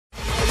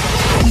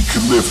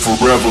can live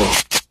forever.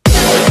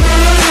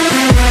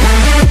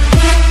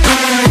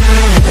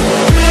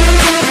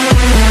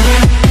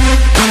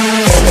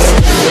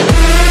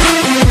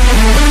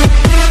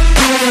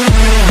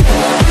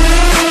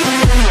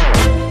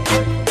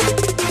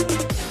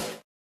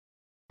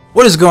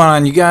 What is going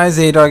on, you guys?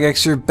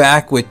 ADog-X here,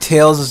 back with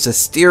Tales of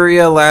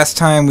Zestiria. Last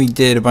time we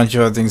did a bunch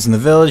of other things in the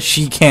village.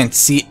 She can't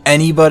see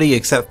anybody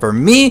except for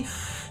me,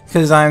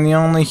 because I'm the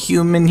only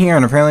human here,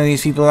 and apparently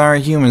these people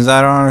aren't humans.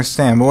 I don't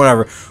understand, but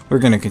whatever. We're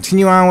going to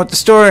continue on with the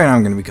story, and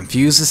I'm going to be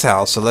confused as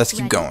hell, so let's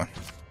keep going.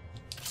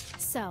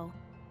 So,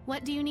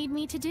 what do you need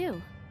me to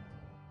do?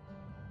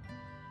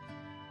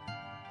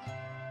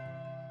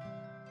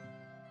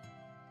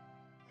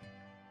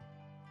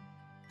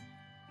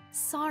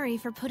 Sorry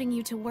for putting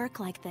you to work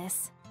like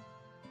this.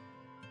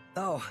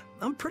 Oh,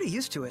 I'm pretty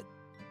used to it.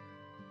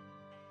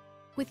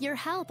 With your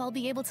help, I'll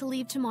be able to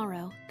leave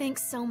tomorrow.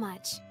 Thanks so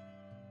much.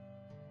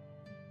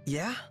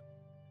 Yeah?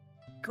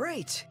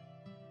 Great.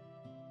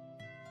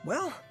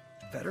 Well,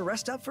 better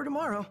rest up for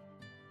tomorrow.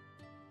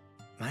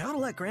 I ought to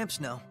let Gramps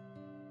know.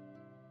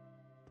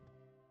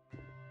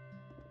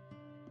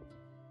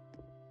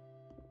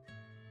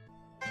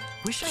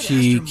 Wish I'd asked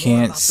her She more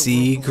can't about the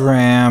see world below.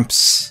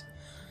 Gramps.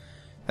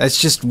 That's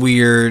just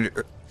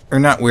weird. Or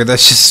not weird,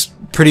 that's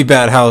just pretty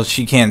bad how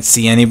she can't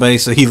see anybody,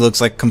 so he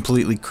looks like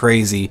completely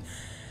crazy.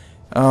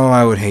 Oh,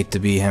 I would hate to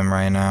be him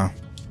right now.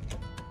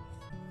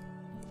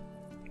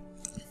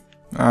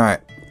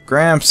 Alright,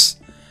 Gramps.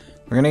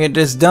 We're gonna get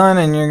this done,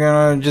 and you're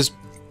gonna just...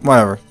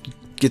 whatever.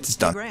 Get this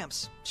done.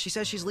 Gramps, she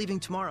says she's leaving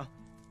tomorrow.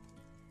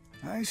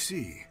 I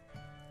see.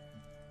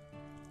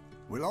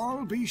 We'll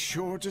all be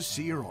sure to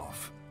see her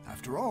off.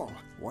 After all,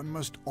 one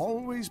must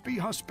always be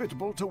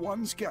hospitable to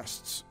one's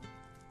guests.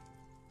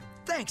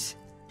 Thanks.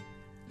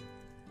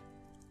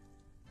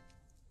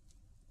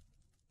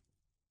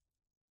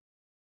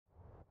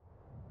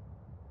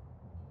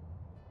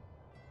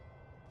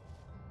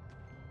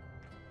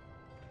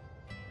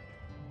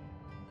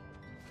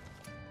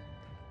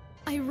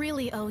 I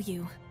really owe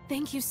you.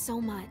 Thank you so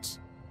much.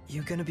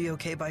 You gonna be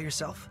okay by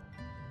yourself?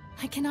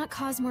 I cannot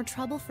cause more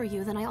trouble for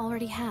you than I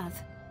already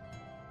have.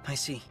 I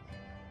see.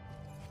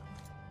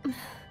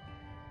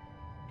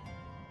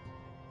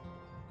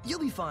 You'll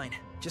be fine.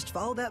 Just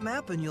follow that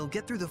map and you'll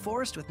get through the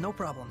forest with no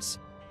problems.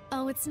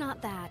 Oh, it's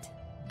not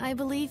that. I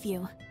believe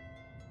you.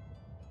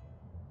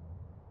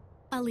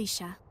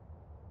 Alicia.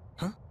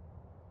 Huh?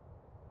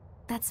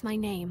 That's my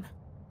name.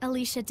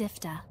 Alicia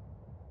Difta.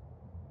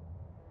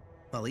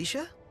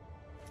 Alicia?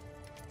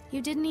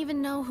 You didn't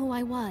even know who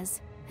I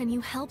was, and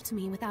you helped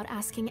me without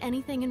asking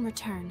anything in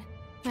return,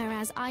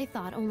 whereas I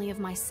thought only of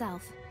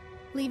myself,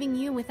 leaving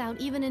you without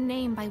even a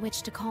name by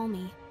which to call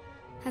me.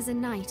 As a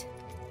knight,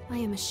 I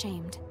am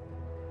ashamed.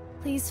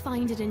 Please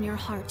find it in your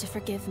heart to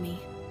forgive me.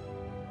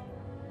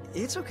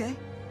 It's okay.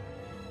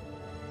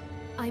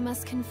 I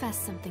must confess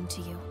something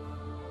to you.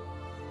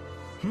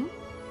 Hmm?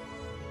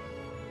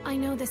 I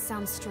know this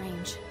sounds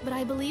strange, but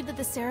I believe that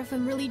the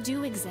Seraphim really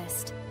do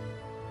exist.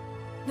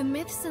 The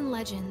myths and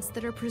legends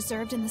that are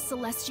preserved in the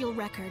Celestial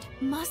Record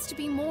must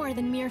be more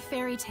than mere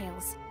fairy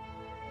tales.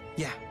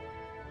 Yeah.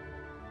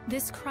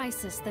 This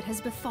crisis that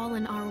has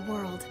befallen our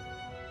world,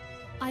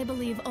 I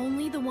believe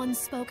only the ones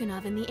spoken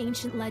of in the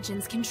ancient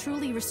legends can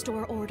truly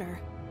restore order.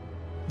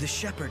 The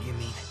shepherd, you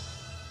mean?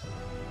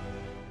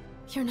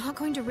 You're not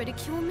going to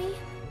ridicule me?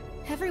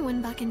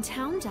 Everyone back in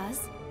town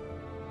does.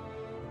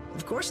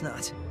 Of course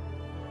not.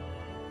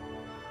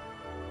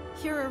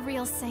 You're a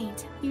real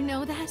saint, you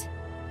know that?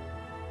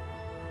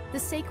 The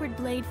Sacred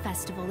Blade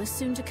Festival is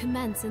soon to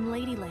commence in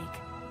Lady Lake.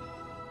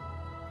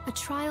 A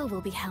trial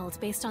will be held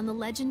based on the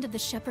legend of the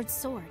Shepherd's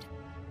Sword.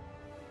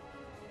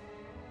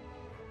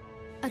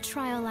 A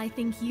trial I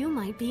think you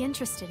might be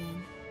interested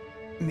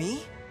in.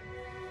 Me?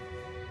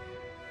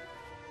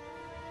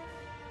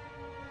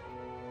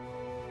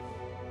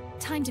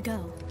 Time to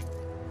go.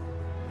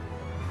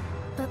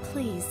 But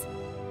please,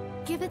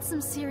 give it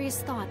some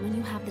serious thought when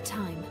you have the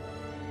time.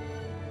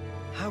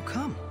 How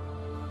come?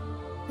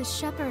 The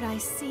shepherd I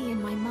see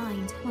in my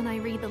mind when I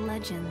read the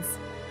legends.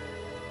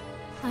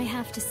 I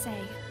have to say,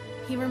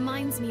 he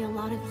reminds me a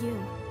lot of you.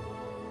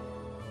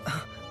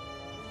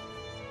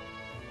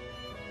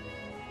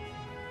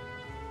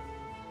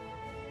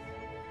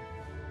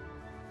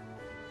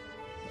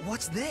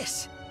 What's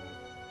this?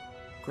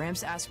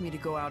 Gramps asked me to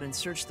go out and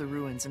search the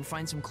ruins and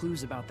find some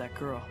clues about that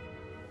girl.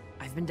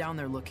 I've been down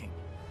there looking.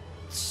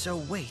 So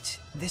wait,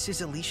 this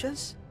is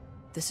Alicia's?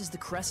 This is the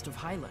crest of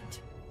Highland.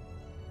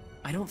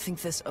 I don't think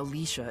this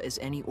Alicia is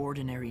any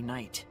ordinary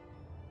knight.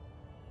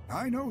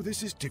 I know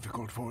this is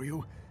difficult for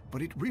you,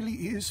 but it really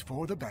is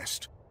for the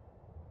best.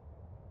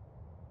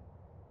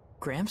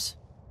 Gramps?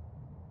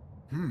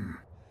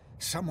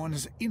 Someone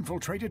has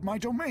infiltrated my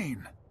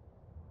domain.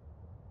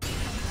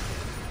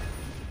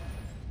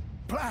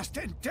 Blast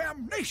and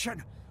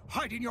damnation!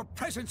 Hiding your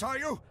presence, are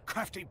you,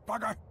 crafty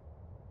bugger?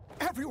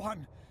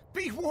 Everyone,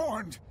 be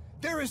warned!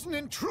 There is an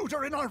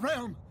intruder in our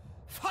realm!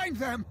 Find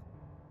them!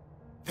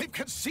 They've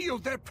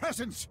concealed their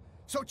presence,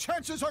 so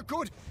chances are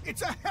good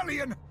it's a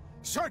Hellion!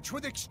 Search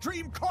with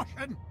extreme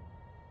caution!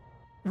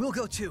 We'll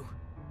go too.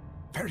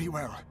 Very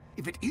well.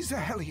 If it is a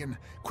Hellion,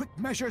 quick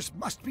measures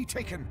must be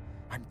taken.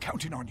 I'm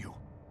counting on you.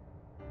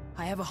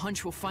 I have a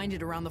hunch we'll find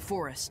it around the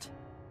forest.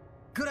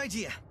 Good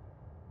idea.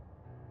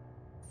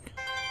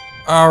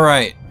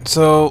 Alright,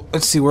 so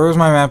let's see, where was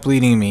my map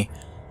leading me?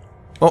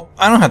 Well,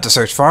 I don't have to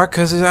search far,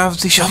 because it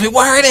obviously shows me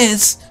where it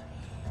is!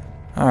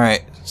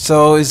 Alright,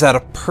 so is that a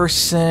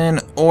person,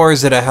 or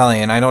is it a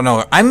Hellion? I don't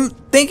know. I'm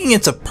thinking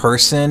it's a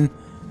person.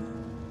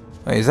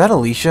 Wait, is that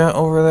Alicia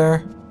over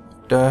there?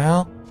 The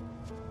hell?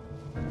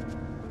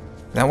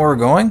 Is that where we're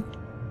going?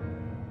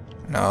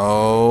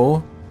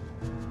 No.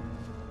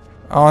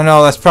 Oh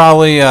no, that's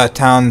probably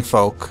town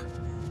folk.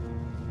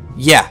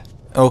 Yeah.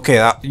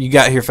 Okay, you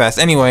got here fast.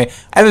 Anyway,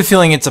 I have a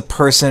feeling it's a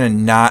person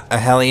and not a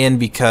Hellion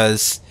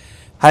because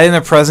hiding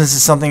their presence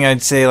is something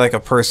I'd say like a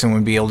person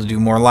would be able to do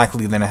more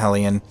likely than a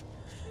Hellion.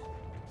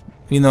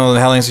 Even though the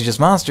Hellions are just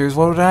monsters,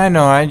 what would I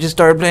know? I just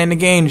started playing the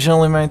game. It's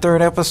only my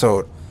 3rd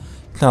episode.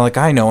 It's not like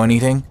I know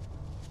anything.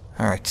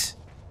 Alright.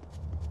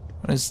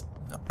 What is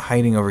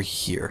hiding over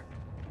here?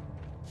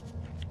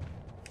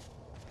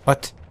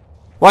 What?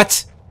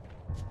 What?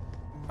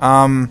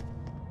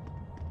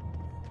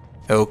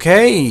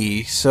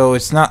 Okay, so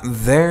it's not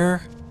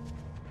there.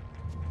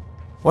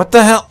 What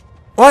the hell?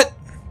 What?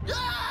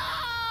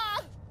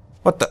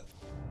 What the?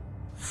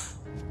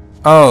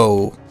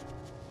 Oh.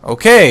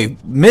 Okay,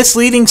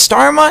 misleading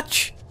star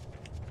much?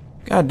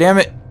 God damn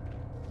it.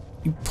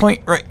 You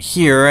point right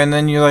here and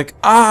then you're like,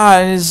 ah,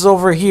 it's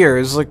over here.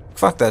 It's like,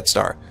 fuck that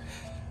star.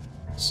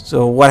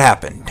 So what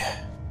happened?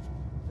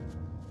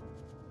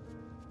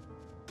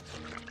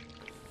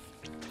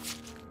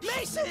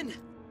 Mason!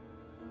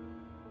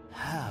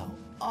 How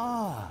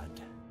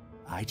odd.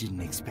 I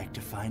didn't expect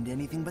to find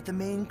anything but the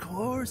main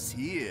course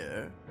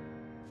here.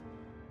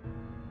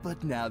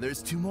 But now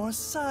there's 2 more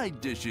side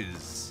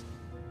dishes.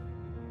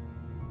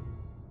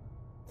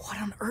 What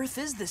on earth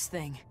is this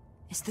thing?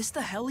 Is this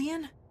the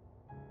Hellion?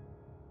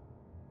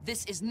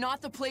 This is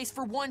not the place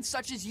for one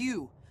such as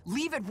you.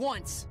 Leave at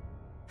once.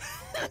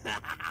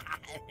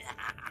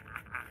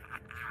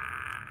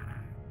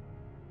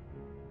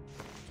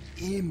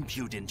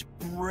 Impudent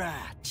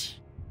brat.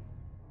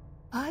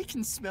 I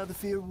can smell the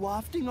fear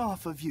wafting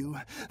off of you,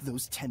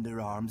 those tender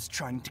arms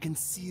trying to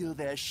conceal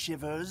their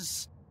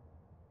shivers.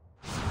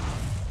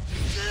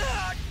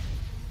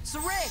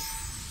 Saray!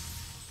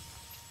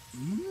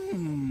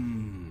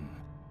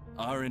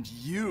 Aren't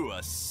you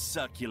a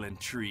succulent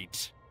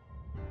treat?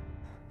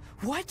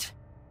 What?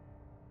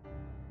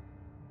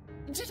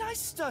 Did I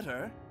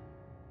stutter?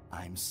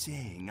 I'm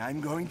saying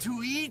I'm going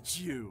to eat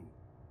you.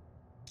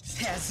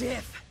 As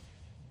if.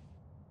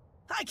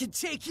 I can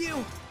take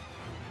you.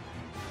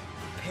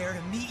 Prepare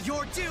to meet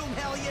your doom,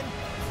 Hellion.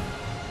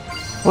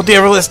 What the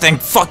everlasting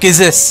fuck is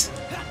this?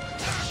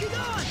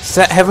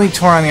 Set heavily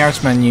tore on the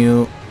arts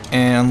menu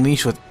and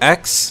unleash with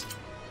X.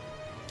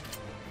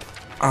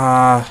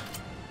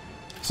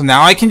 So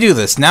now I can do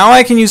this. Now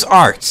I can use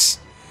arts.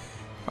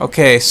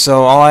 Okay,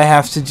 so all I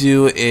have to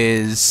do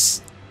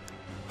is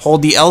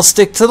hold the L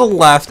stick to the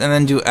left and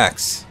then do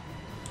X.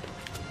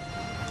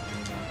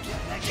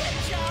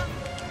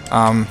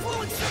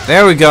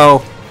 There we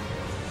go.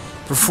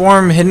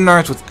 Perform hidden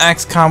arts with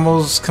X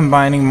combos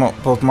combining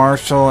both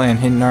martial and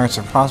hidden arts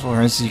are possible.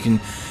 For instance, you can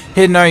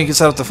hidden art, you can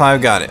set up to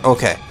 5. Got it.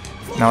 Okay.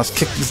 Now let's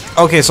kick this.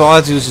 Okay, so all I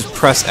have to do is just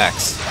press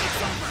X.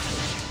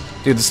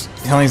 Dude, this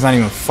Hellion's not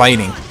even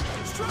fighting.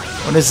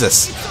 What is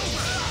this?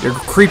 You're a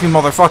creepy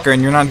motherfucker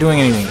and you're not doing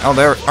anything. Oh,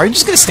 there. Are you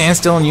just gonna stand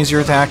still and use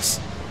your attacks?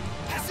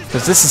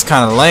 Because this is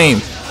kind of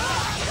lame.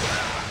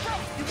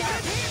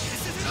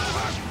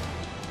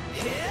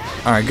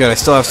 Alright, good. I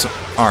still have some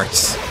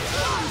arts.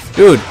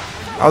 Dude,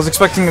 I was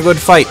expecting a good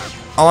fight.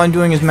 All I'm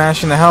doing is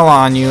mashing the hell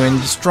on you and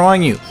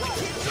destroying you.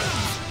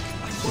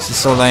 This is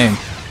so lame.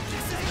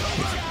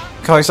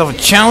 Call yourself a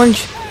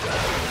challenge?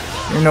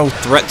 You're no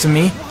threat to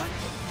me.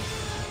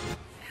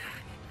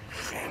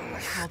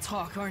 I'll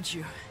talk, aren't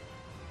you?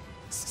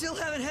 Still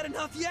haven't had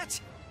enough yet?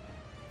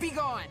 Be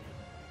gone!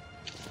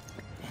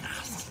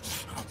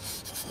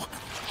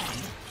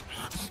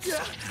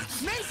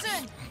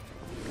 Mason!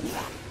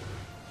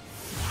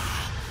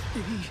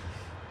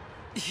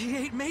 He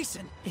ate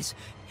Mason. Is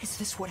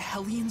this what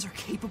Hellions are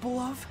capable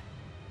of?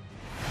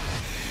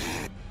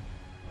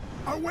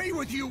 Away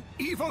with you,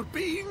 evil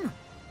being!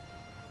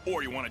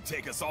 Or you want to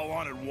take us all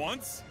on at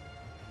once?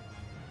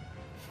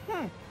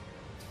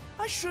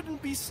 I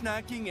shouldn't be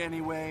snacking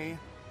anyway.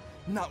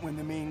 Not when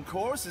the main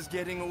course is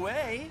getting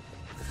away.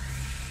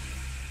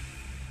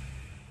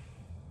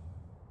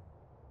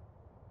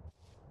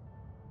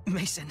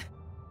 Mason.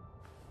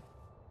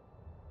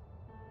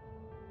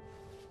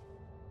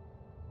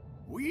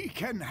 We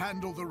can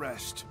handle the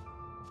rest.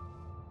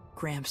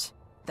 Gramps,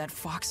 that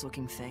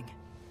fox-looking thing,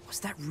 was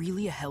that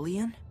really a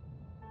Hellion?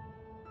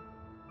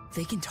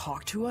 They can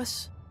talk to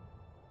us?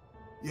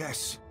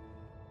 Yes,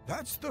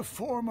 that's the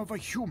form of a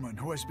human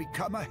who has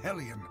become a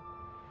Hellion.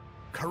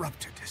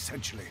 Corrupted,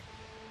 essentially.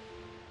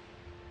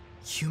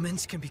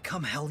 Humans can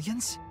become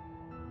Hellions?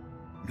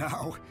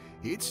 Now,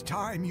 it's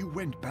time you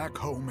went back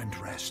home and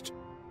rest.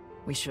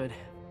 We should.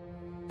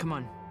 Come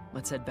on,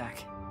 let's head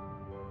back.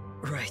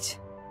 Right.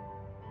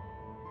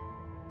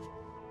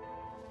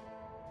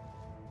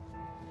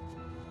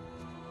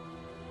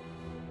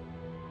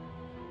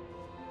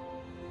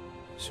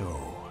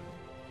 So,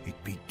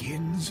 it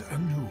begins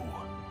anew.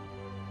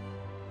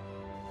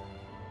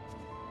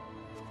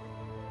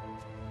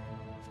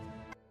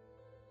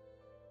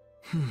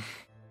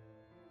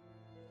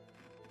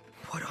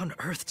 What on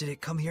earth did it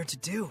come here to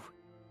do?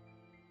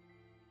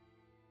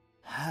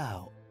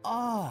 How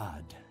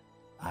odd.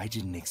 I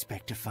didn't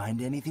expect to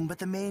find anything but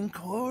the main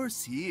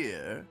course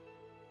here.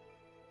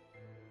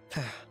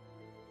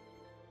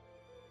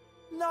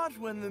 Not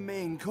when the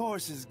main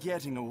course is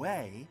getting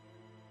away.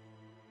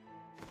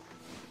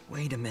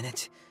 Wait a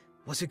minute.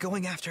 Was it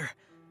going after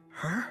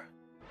her?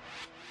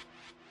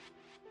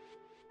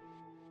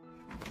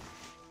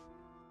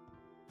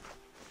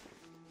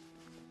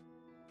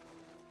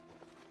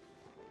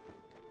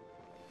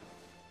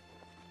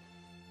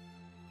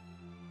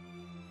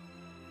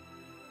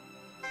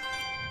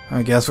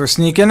 I guess we're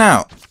sneaking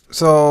out.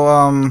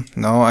 So,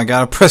 no, I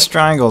gotta press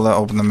triangle to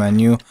open the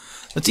menu.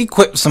 Let's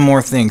equip some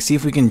more things, see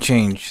if we can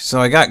change.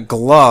 So I got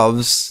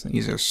gloves.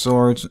 These are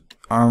swords,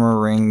 armor,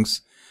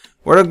 rings.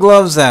 Where are the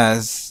gloves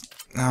at?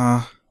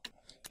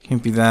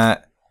 Can't be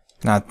that.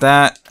 Not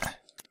that.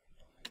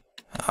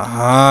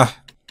 How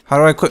do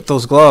I equip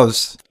those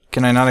gloves?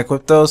 Can I not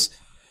equip those?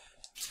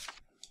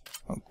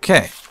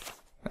 Okay.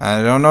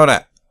 I don't know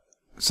that.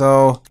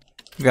 So,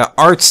 we got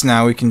arts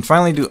now. We can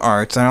finally do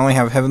arts. I only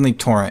have Heavenly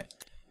Torrent.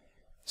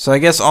 So I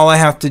guess all I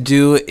have to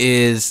do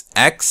is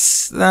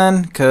X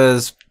then,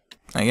 because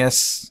I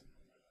guess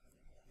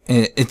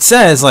it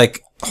says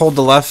like hold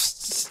the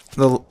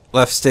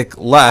left stick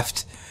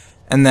left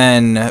and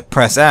then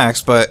press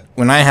X, but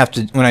when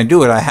I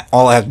do it,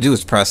 all I have to do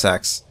is press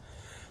X.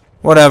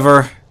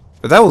 Whatever.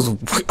 But that was an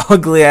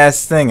ugly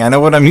ass thing. I know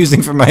what I'm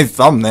using for my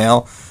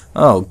thumbnail.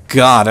 Oh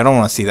god, I don't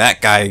want to see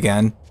that guy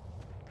again.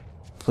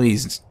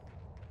 Please.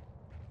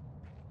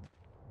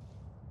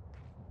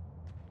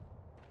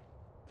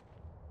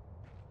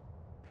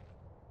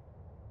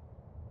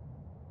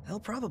 He'll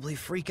probably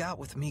freak out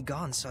with me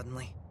gone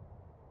suddenly.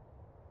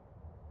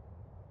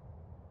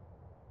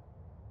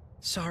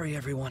 Sorry,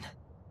 everyone.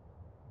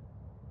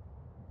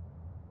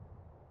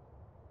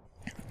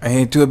 I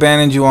hate to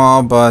abandon you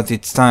all, but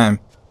it's time.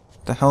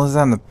 What the hell is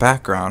that in the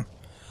background?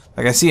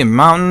 Like, I see a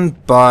mountain,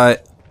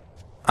 but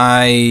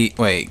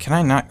wait, can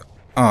I not?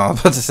 Oh, I was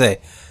about to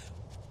say.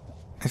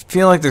 I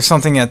feel like there's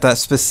something at that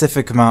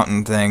specific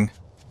mountain thing.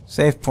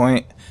 Save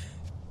point.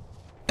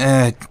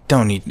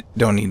 Don't need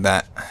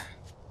that.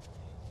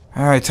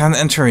 Alright, time to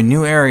enter a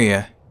new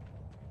area.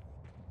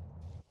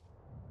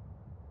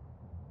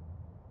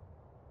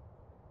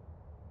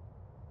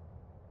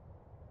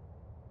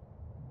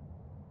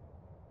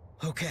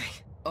 Okay.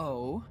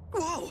 Oh?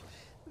 Whoa!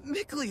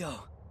 Mikleo!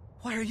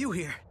 Why are you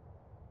here?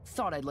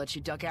 Thought I'd let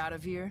you duck out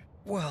of here.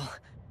 Well,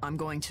 I'm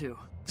going to.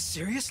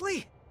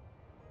 seriously?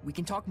 We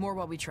can talk more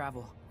while we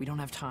travel. We don't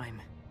have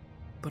time.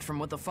 But from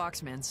what the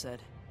Foxman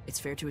said, it's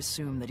fair to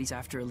assume that he's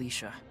after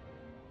Alicia.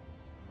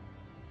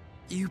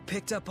 You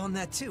picked up on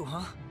that too,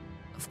 huh?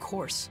 Of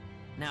course.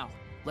 Now,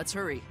 let's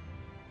hurry.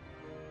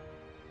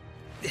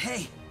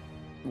 Hey,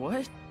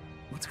 What?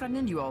 What's gotten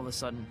into you all of a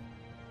sudden?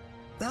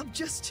 I'm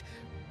just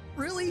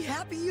really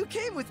happy you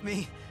came with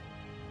me.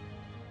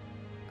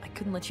 I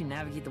couldn't let you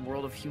navigate the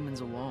world of humans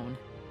alone.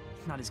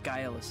 Not as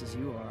guileless as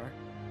you are.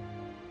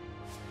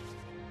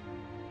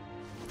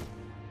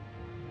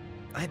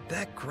 I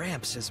bet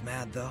Gramps is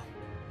mad, though.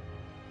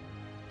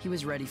 He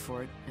was ready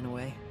for it, in a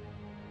way.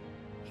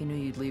 He knew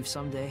you'd leave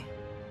someday.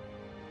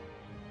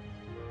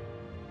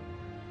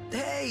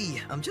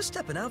 Hey, I'm just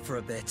stepping out for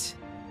a bit.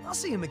 I'll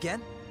see him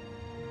again.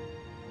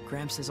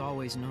 Gramps has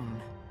always known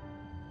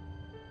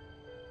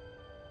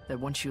that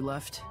once you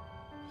left,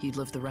 you'd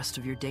live the rest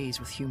of your days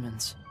with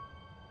humans.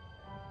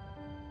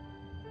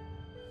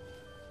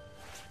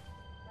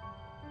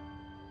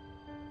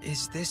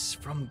 Is this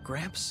from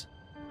Gramps?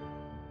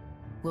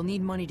 We'll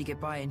need money to get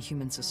by in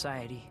human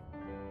society.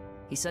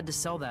 He said to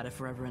sell that if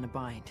we're ever in a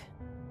bind.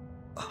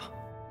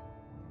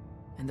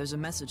 And there's a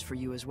message for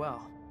you as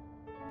well.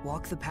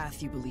 Walk the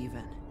path you believe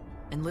in,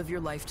 and live your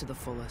life to the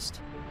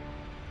fullest.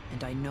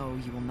 And I know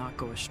you will not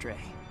go astray.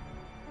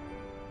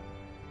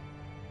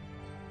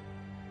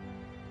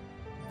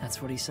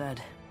 That's what he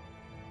said.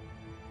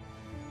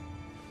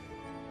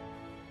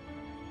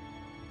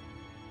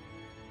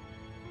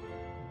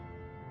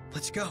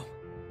 Let's go.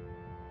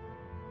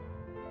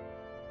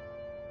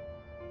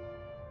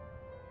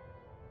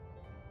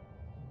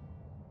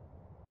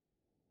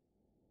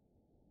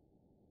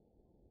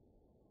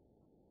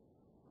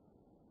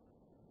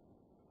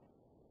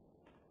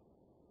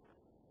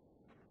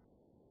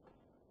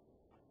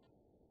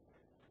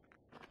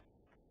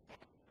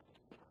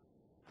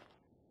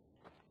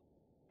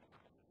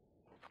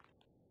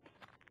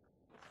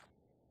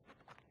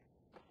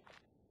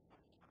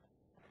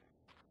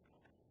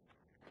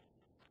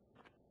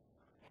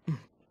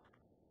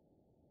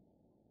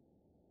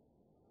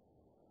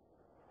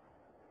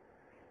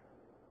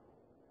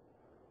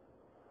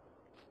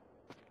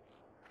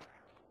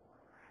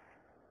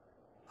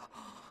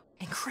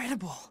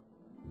 incredible.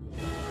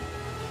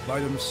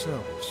 By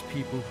themselves,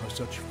 people are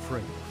such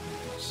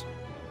frailties.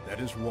 That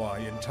is why,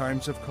 in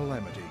times of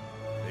calamity,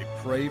 they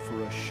pray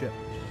for a shepherd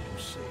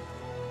to save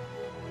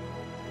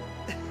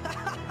them.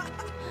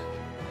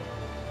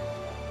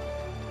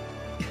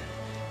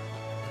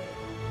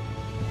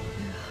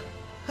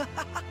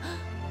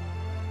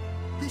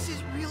 This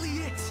is really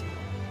it!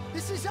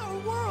 This is our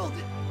world!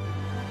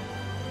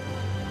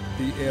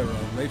 The era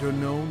later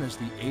known as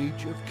the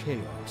Age of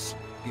Chaos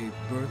gave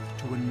birth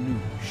to a new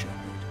shepherd.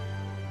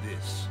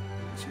 This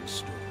is his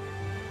story.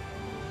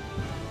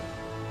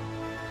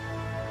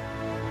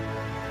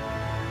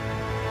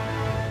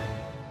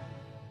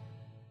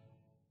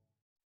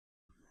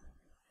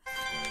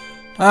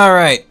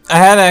 Alright, I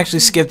had to actually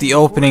skip the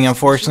opening,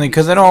 unfortunately,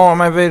 because I don't want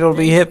my video to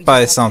be hit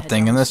by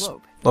something, and this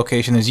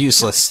location is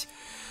useless.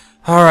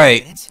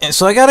 Alright, and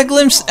so I got a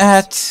glimpse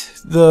at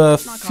the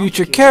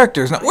future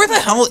characters. Now, where the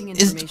hell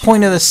is the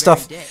point of this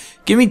stuff?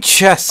 Give me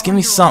chests, give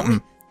me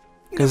something.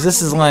 Because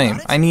this is lame.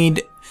 I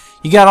need...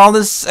 You got all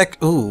this...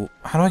 Ooh,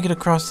 how do I get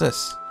across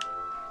this?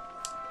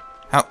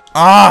 How...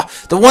 Ah!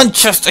 The one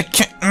chest I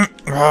can't...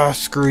 Ah,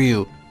 screw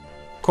you.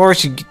 Of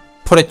course you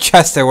put a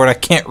chest there where I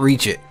can't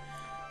reach it.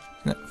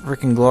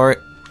 Freaking glory.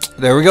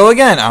 There we go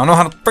again. I don't know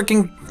how to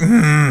freaking...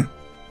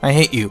 I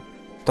hate you.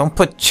 Don't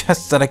put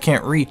chests that I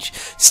can't reach.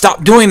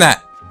 Stop doing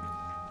that!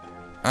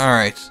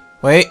 Alright.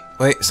 Wait.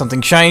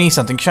 Something shiny,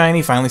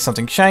 finally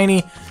something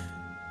shiny.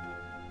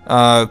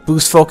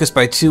 Boost focus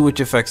by 2, which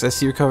affects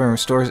SC recovery and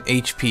restores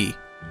HP.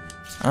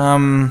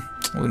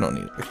 We don't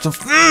need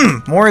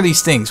it. More of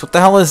these things. What the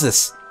hell is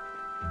this?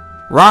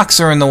 Rocks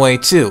are in the way,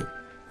 too.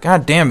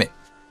 God damn it.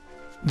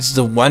 This is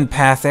the one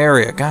path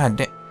area. God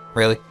damn.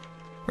 Really?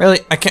 Really?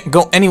 I can't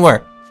go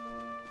anywhere.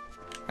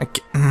 I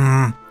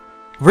can't.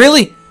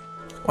 Really?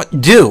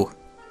 What do?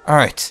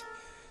 Alright.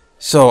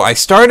 So I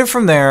started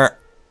from there.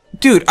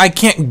 Dude, I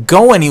can't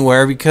go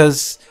anywhere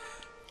because...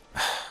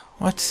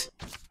 What?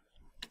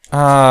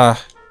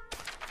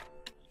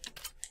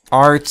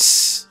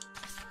 Arts...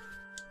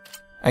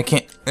 I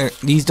can't...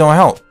 these don't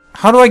help.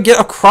 How do I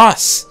get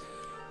across?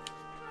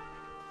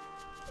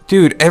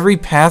 Dude, every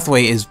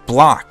pathway is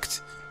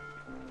blocked.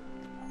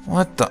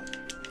 What the...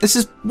 This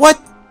is... What?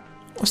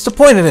 What's the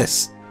point of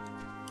this?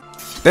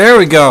 There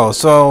we go.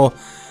 So...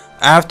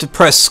 I have to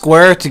press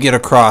square to get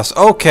across.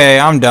 Okay,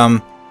 I'm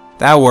dumb.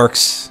 That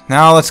works.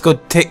 Now let's go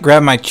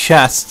grab my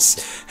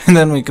chests, and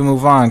then we can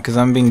move on, because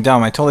I'm being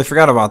dumb. I totally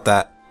forgot about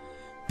that.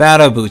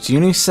 Battle boots.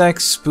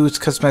 Unisex boots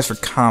customized for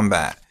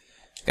combat.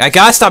 I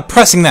gotta stop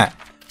pressing that!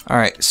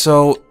 Alright,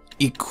 so...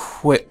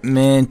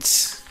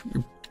 Equipment...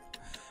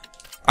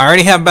 I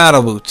already have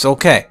battle boots.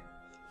 Okay.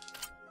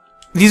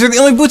 These are the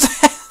only boots I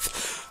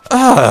have!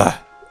 Ugh.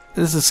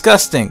 This is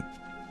disgusting.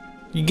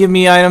 You give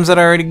me items that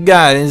I already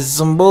got. This is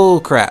some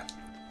bull crap.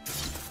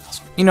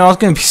 You know, I was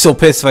gonna be so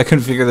pissed if I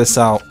couldn't figure this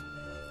out.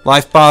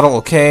 Life bottle,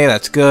 okay,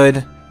 that's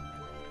good.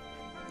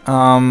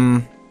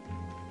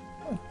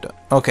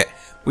 Okay.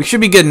 We should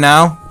be good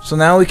now. So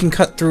now we can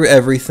cut through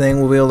everything.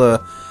 We'll be able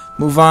to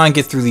move on,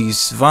 get through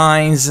these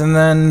vines, and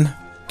then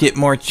get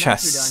more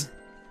chests.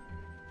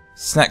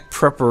 Snack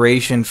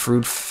preparation,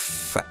 fruit,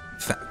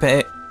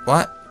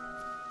 what?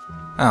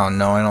 I don't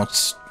know, I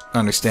don't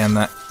understand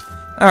that.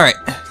 Alright,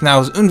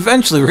 now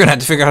eventually we're gonna have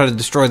to figure out how to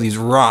destroy these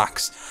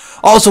rocks.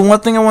 Also, one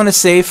thing I want to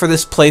say for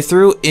this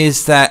playthrough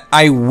is that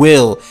I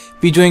will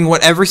be doing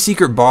whatever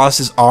secret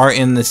bosses are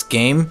in this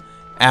game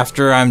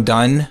after I'm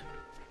done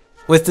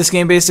with this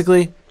game,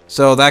 basically.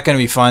 So that's gonna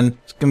be fun.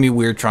 It's gonna be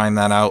weird trying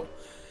that out.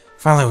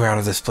 Finally, we're out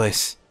of this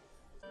place.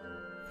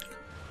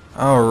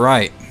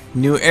 Alright,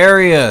 new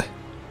area.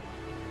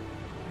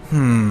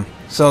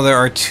 So there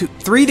are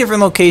three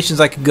different locations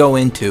I could go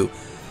into.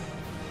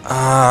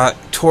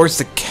 Towards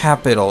the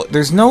capital.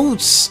 There's no...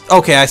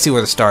 Okay, I see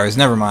where the star is.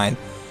 Never mind.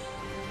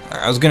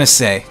 I was gonna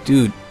say,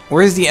 dude,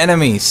 where's the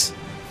enemies?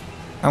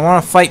 I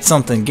want to fight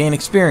something, gain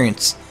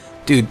experience.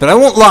 Dude, but I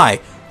won't lie.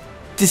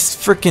 This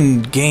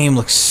freaking game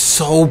looks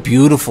so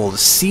beautiful. The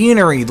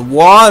scenery, the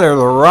water,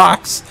 the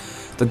rocks,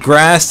 the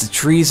grass, the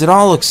trees, it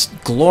all looks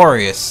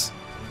glorious.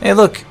 Hey,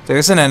 look,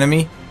 there's an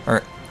enemy.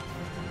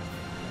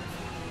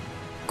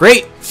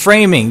 Great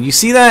framing. You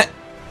see that?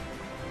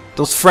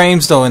 Those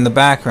frames, though, in the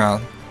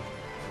background.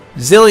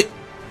 Zillia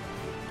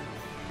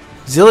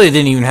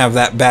didn't even have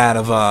that bad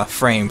of a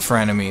frame for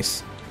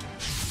enemies.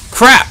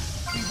 Crap!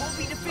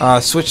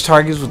 Switch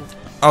targets with...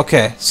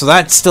 Okay, so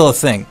that's still a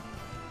thing.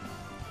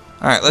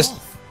 Alright, let's...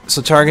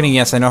 So targeting,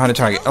 yes, I know how to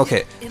target.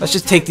 Okay, let's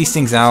just take these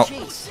things out.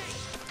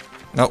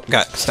 Nope,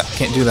 stop,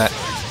 can't do that.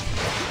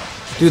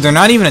 Dude, they're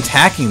not even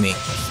attacking me.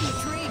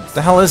 What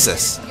the hell is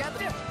this?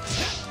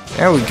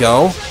 There we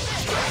go.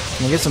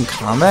 Can I get some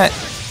combat?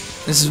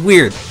 This is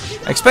weird.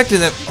 I expected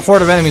that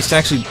horde of enemies to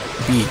actually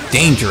be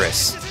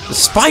dangerous. The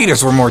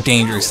spiders were more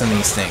dangerous than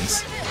these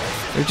things.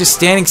 They're just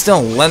standing still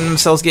and letting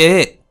themselves get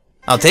hit.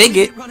 I'll take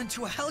it.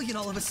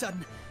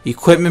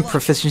 Equipment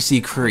proficiency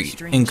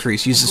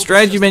increase. Use the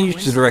strategy menu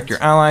to direct your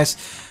allies.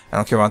 I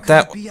don't care about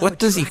that. What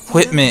does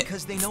equipment,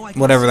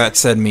 whatever that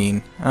said,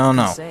 mean? I don't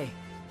know.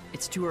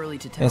 It's too early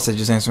to tell. Yes, I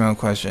just answered my own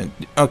question.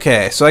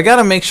 Okay, so I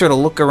gotta make sure to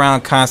look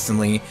around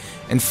constantly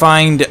and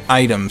find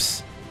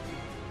items.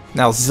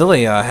 Now,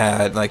 Zelia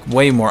had, like,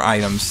 way more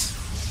items.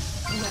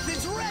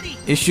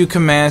 Issue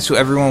commands to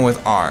everyone with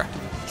R.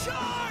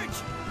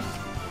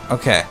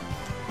 Okay.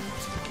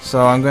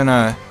 So I'm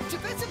gonna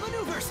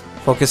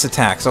focus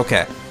attacks,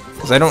 okay.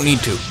 Because I don't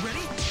need to.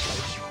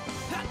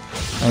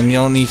 And you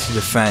don't need to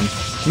defend.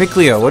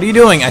 Mikleo, what are you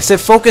doing? I said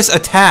focus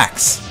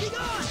attacks!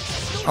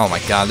 Oh my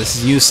god, this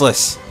is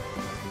useless.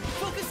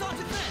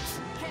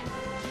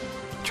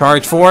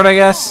 Charge forward, I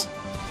guess?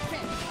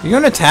 You're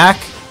gonna attack?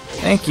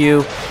 Thank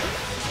you.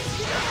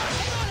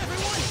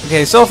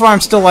 Okay, so far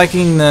I'm still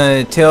liking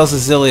the Tales of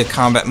Zelia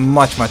combat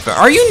much better.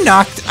 Are you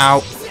knocked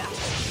out?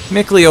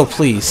 Mikleo,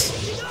 please.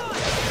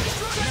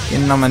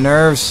 Getting on my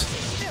nerves.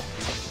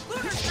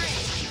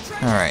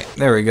 Alright,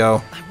 there we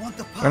go.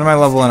 When am I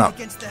leveling up?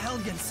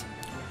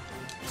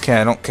 Okay,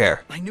 I don't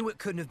care. I knew it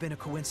couldn't have been a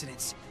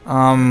coincidence.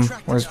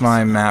 Where's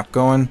my map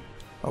going?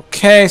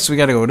 Okay, so we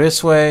gotta go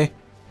this way.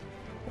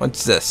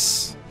 What's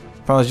this?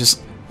 Probably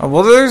just... Oh,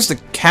 well, there's the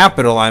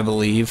capital, I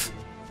believe.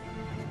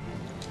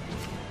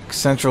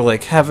 Central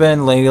Lake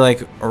Heaven, Lady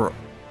Lake, or...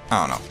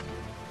 I don't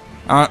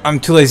know. I'm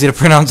too lazy to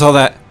pronounce all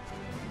that.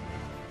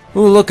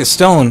 Ooh, look, a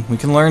stone. We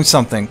can learn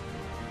something.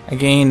 I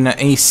gain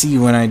AC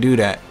when I do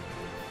that.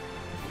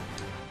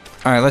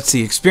 Alright, let's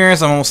see.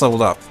 Experience, I'm almost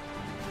leveled up.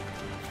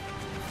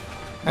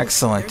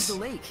 Excellent.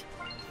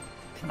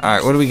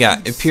 Alright, what do we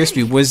got? It appears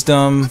to be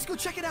Wisdom,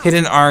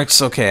 Hidden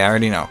Arts. Okay, I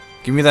already know.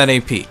 Give me that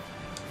AP.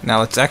 Now,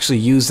 let's actually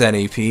use that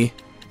AP.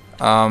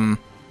 Where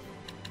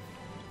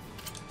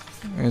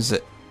is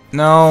it?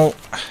 No,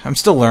 I'm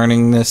still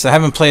learning this. I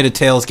haven't played a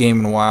Tales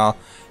game in a while.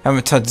 I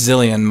haven't touched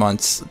Zelia in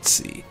months. Let's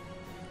see.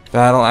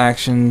 Battle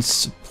actions,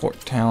 support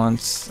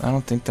talents. I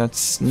don't think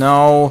that's...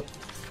 No.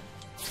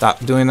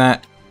 Stop doing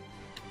that.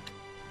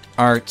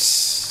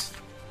 Arts.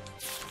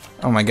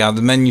 Oh my god,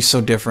 the menu's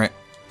so different.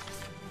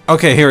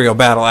 Okay, here we go.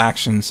 Battle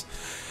actions.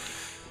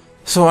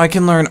 So I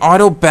can learn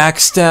auto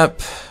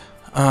backstep,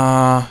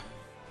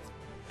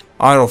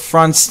 auto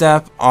front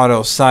step,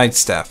 auto side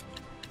step.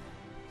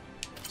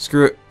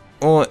 Screw it.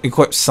 We'll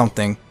equip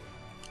something.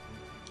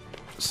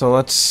 So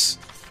let's...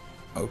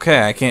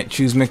 Okay, I can't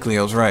choose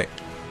Mikleo's, right.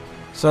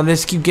 So I'll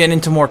just keep getting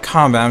into more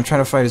combat. I'm trying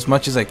to fight as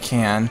much as I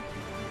can.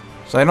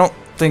 So I don't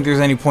think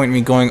there's any point in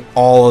me going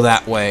all of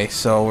that way.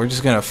 So we're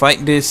just gonna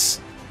fight this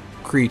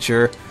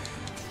creature.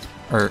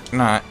 Or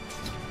not.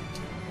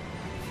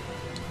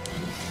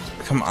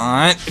 Come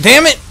on.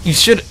 Damn it! You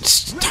should...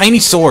 Tiny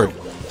sword.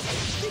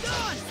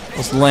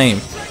 That's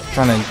lame.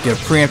 Trying to get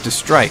a preemptive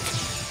strike.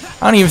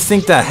 I don't even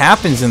think that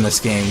happens in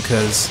this game,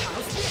 because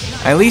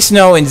I at least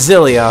know in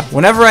Zelia,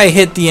 whenever I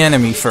hit the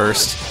enemy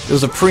first, it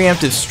was a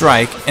preemptive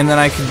strike, and then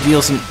I could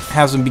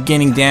have some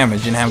beginning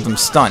damage and have them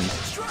stunned.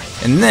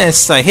 In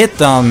this, I hit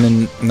them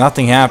and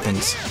nothing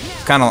happens.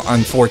 Kind of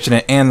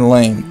unfortunate and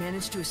lame.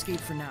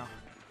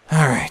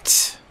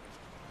 Alright.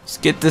 Let's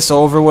get this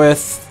over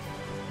with.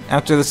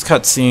 After this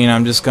cutscene,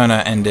 I'm just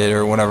gonna end it,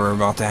 or whatever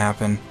about to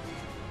happen.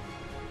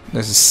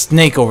 There's a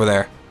snake over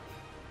there.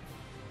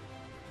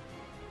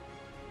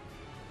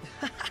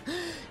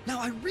 Now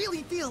I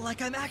really feel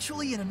like I'm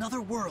actually in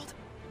another world.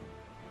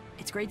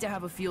 It's great to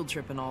have a field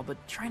trip and all, but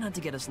try not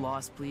to get us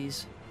lost,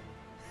 please.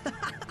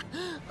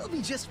 We'll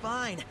be just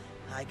fine.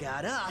 I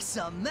got us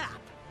a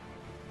map.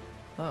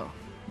 Oh,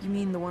 you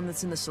mean the one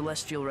that's in the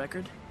Celestial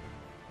Record?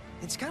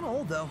 It's kind of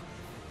old, though.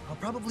 I'll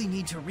probably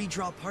need to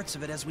redraw parts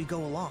of it as we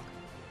go along.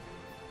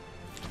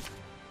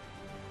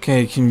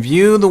 Okay, you can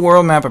view the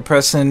world map by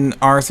pressing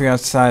R3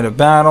 outside of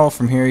battle.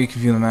 From here, you can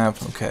view the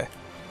map. Okay.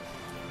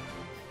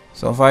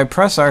 So if I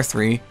press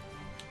R3...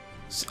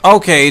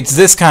 Okay, it's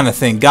this kind of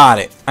thing. Got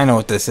it. I know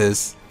what this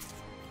is.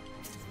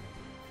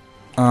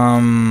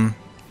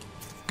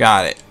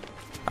 Got it.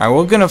 Alright,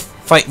 we're gonna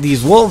fight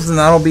these wolves, and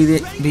that'll be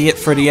it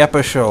for the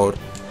episode.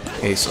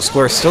 Okay, so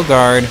square still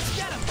guard.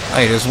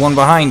 Hey, there's one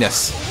behind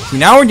us. See,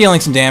 now we're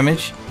dealing some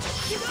damage.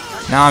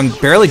 Now I'm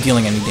barely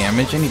dealing any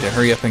damage. I need to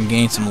hurry up and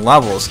gain some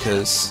levels,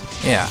 because,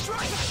 yeah.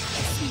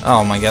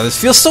 Oh my god, this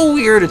feels so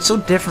weird. It's so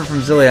different from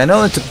Zelia. I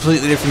know it's a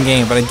completely different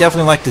game, but I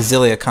definitely like the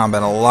Zelia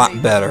combat a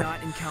lot better.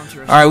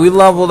 Alright, we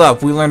leveled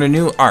up. We learned a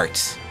new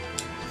art.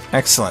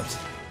 Excellent.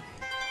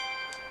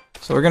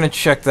 So we're going to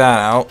check that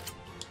out.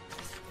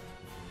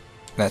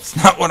 That's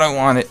not what I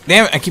wanted.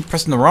 Damn it, I keep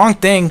pressing the wrong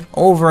thing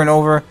over and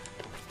over.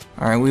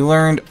 Alright, we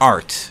learned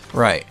art.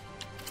 Right.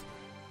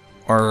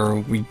 Or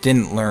we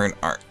didn't learn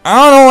art.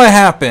 I don't know what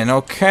happened,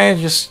 okay?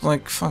 Just,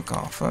 like, fuck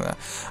off. Alright,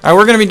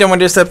 we're going to be done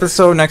with this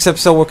episode. Next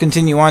episode, we'll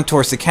continue on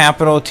towards the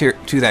capital,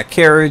 to that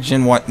carriage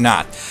and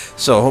whatnot.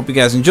 So, hope you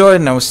guys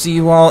enjoyed, and I will see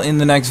you all in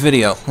the next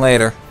video.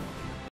 Later.